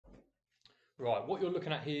Right, what you're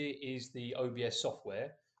looking at here is the OBS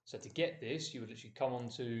software. So to get this, you would literally come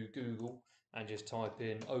onto Google and just type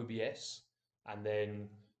in OBS, and then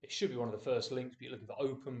it should be one of the first links, but you're looking for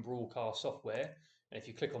Open Broadcast Software. And if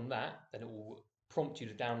you click on that, then it will prompt you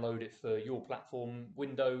to download it for your platform,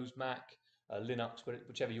 Windows, Mac, Linux,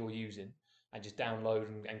 whichever you're using, and just download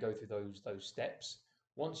and go through those steps.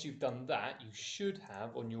 Once you've done that, you should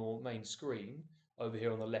have on your main screen over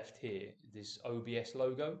here on the left here, this OBS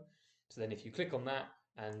logo. So then if you click on that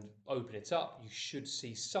and open it up, you should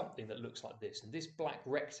see something that looks like this. And this black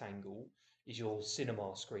rectangle is your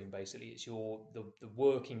cinema screen, basically. It's the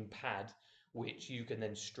working pad, which you can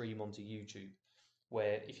then stream onto YouTube.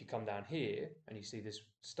 Where if you come down here and you see this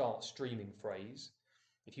start streaming phrase,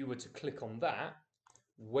 if you were to click on that,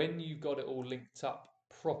 when you've got it all linked up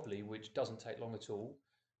properly, which doesn't take long at all,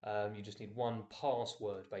 you just need one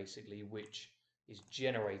password, basically, which is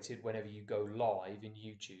generated whenever you go live in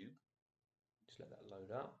YouTube. Just let that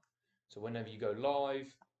load up. So whenever you go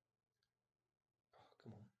live,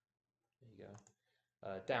 come on, there you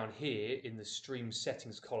go. Down here in the stream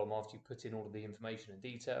settings column, after you put in all of the information and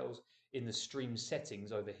details, in the stream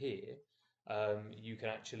settings over here, you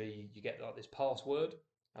can you get like this password,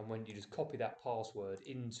 and when you just copy that password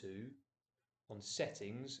on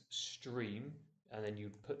settings, stream, and then you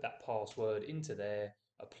put that password into there,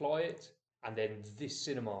 apply it, and then this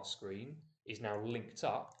cinema screen is now linked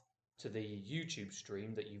up to the YouTube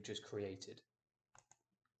stream that you've just created.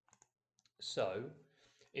 So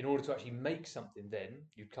in order to actually make something, then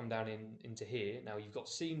you'd come down into here. Now you've got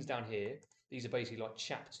scenes down here. These are basically like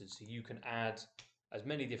chapters, so you can add as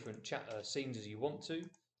many different scenes as you want to,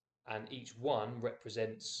 and each one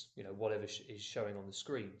represents whatever is showing on the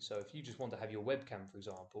screen. So if you just want to have your webcam, for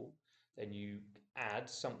example, then you add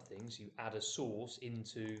something. So you add a source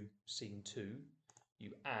into scene 2.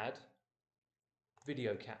 You add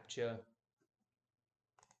video capture,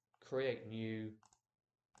 create new,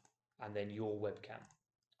 and then your webcam.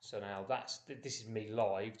 So now this is me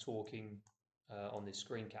live talking on this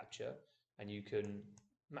screen capture, and you can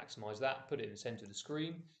maximize that, put it in the center of the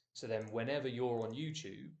screen. So then whenever you're on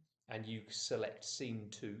YouTube and you select scene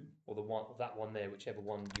 2 or that one there, whichever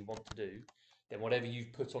one you want to do, then whatever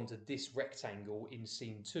you've put onto this rectangle in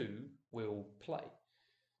scene 2 will play.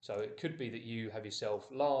 So it could be that you have yourself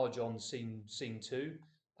large on scene 2,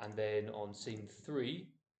 and then on scene 3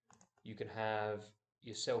 you can have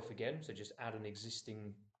yourself again. So just add an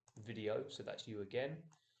existing video, so that's you again.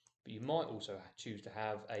 But you might also choose to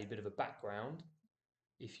have a bit of a background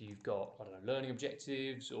if you've got, I don't know, learning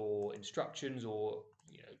objectives or instructions, or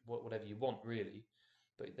whatever you want really.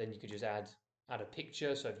 But then you could just add a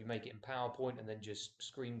picture. So if you make it in PowerPoint and then just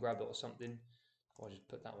screen grab it or something, I'll just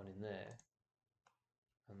put that one in there,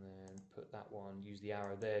 and then put that one, use the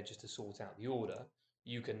arrow there just to sort out the order.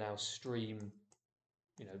 You can now stream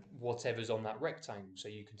whatever's on that rectangle. So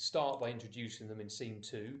you can start by introducing them in scene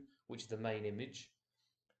 2, which is the main image.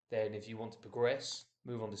 Then if you want to progress,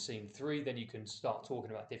 move on to scene 3, then you can start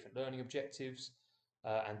talking about different learning objectives.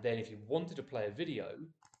 And then if you wanted to play a video,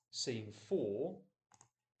 scene 4,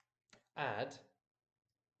 add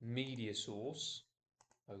media source.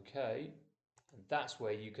 Okay, and that's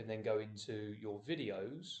where you can then go into your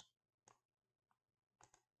videos.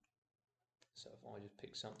 So if I just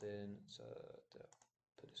pick something, so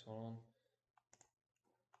put this one on.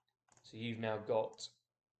 So you've now got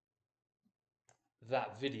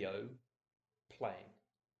that video playing.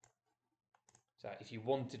 So if you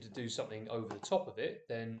wanted to do something over the top of it,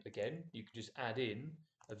 then again, you could just add in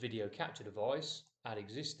a video capture device, add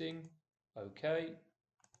existing, okay.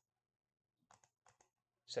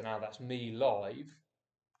 So now that's me live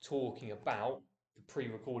talking about the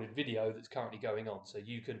pre-recorded video that's currently going on. So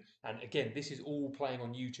you can, and again, this is all playing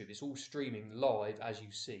on YouTube. It's all streaming live as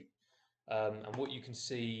you see. And what you can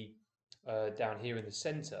see down here in the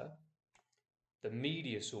center, the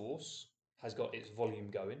media source has got its volume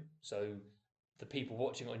going. So the people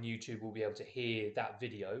watching on YouTube will be able to hear that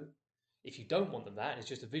video. If you don't want them that, and it's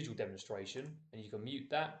just a visual demonstration, and you can mute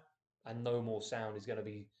that, and no more sound is going to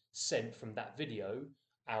be sent from that video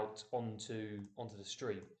out onto the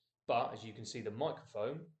stream. But as you can see, the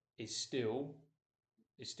microphone is still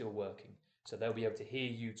working. So they'll be able to hear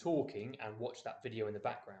you talking and watch that video in the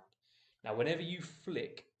background. Now, whenever you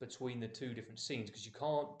flick between the two different scenes, because you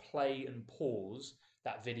can't play and pause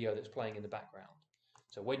that video that's playing in the background.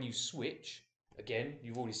 So when you switch, again,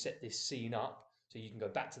 you've already set this scene up, so you can go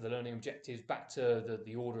back to the learning objectives, back to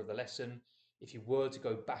the order of the lesson. If you were to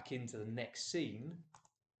go back into the next scene,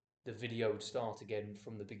 the video would start again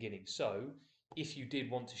from the beginning. So if you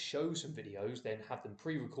did want to show some videos, then have them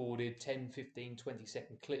pre-recorded, 10, 15,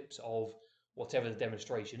 20-second clips of whatever the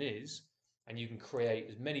demonstration is, and you can create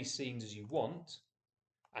as many scenes as you want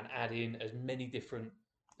and add in as many different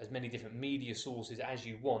media sources as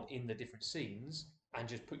you want in the different scenes, and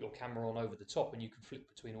just put your camera on over the top, and you can flip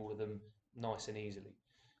between all of them nice and easily.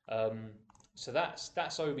 So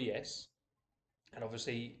that's OBS, and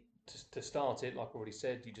obviously to start it, like I already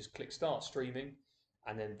said, you just click Start Streaming,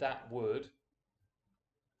 and then that would.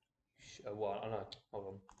 Well, I know. Hold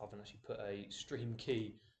on, I haven't actually put a stream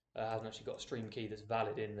key. I haven't actually got a stream key that's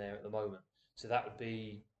valid in there at the moment. So that would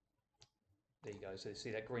be. There you go. So you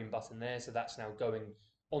see that green button there. So that's now going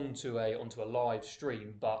onto a live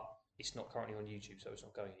stream, but it's not currently on YouTube, so it's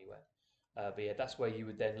not going anywhere. But yeah, that's where you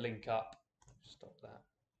would then link up. Stop that.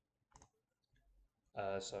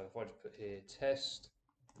 So if I just put here test,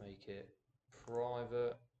 make it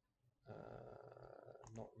private,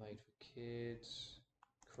 not made for kids,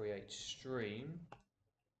 create stream.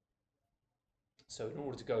 So in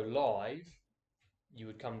order to go live, you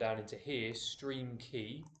would come down into here, stream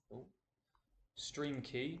key. Oh, stream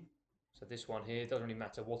key. So this one here, doesn't really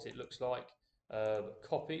matter what it looks like.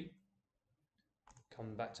 Copy.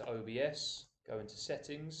 Come back to OBS, go into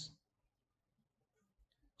settings,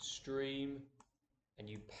 stream, and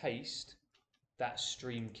you paste that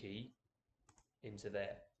stream key into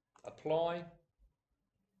there. Apply.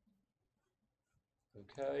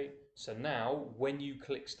 Okay, so now when you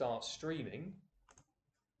click start streaming,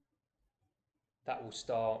 that will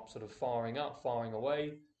start sort of firing up, firing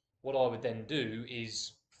away. What I would then do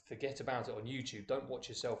is forget about it on YouTube. Don't watch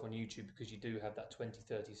yourself on YouTube, because you do have that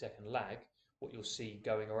 20-30 second lag. What you'll see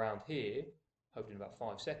going around here, hopefully in about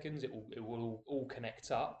 5 seconds, it will all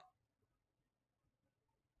connect up.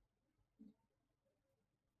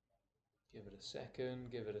 Give it a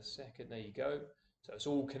second, give it a second, there you go. So it's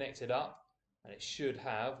all connected up, and it should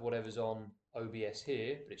have whatever's on OBS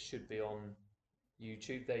here, but it should be on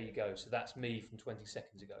YouTube. There you go. So that's me from 20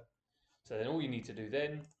 seconds ago. So then all you need to do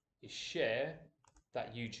then is share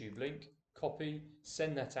that YouTube link, copy,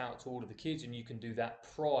 send that out to all of the kids, and you can do that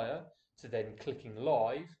prior to then clicking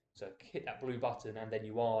live. So hit that blue button, and then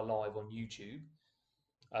you are live on YouTube.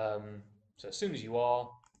 So as soon as you are,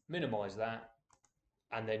 minimize that,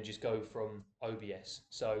 and then just go from OBS.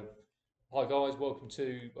 So hi guys, welcome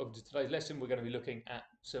to today's lesson. We're going to be looking at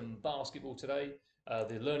some basketball today.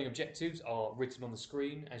 The learning objectives are written on the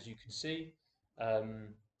screen, as you can see.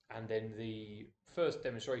 And then the first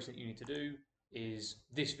demonstration that you need to do is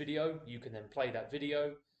this video. You can then play that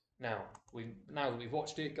video. Now that we've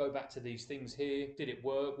watched it, go back to these things here. Did it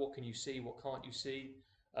work? What can you see? What can't you see?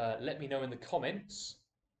 Let me know in the comments.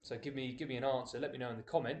 So give me an answer. Let me know in the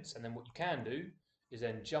comments, and then what you can do is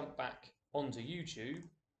then jump back onto YouTube,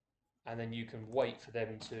 and then you can wait for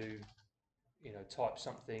them to, type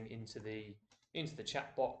something into the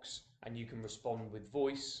chat box, and you can respond with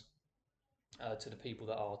voice to the people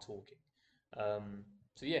that are talking.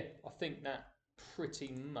 So yeah, I think that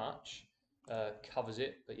pretty much covers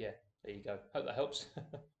it. But yeah, there you go. Hope that helps.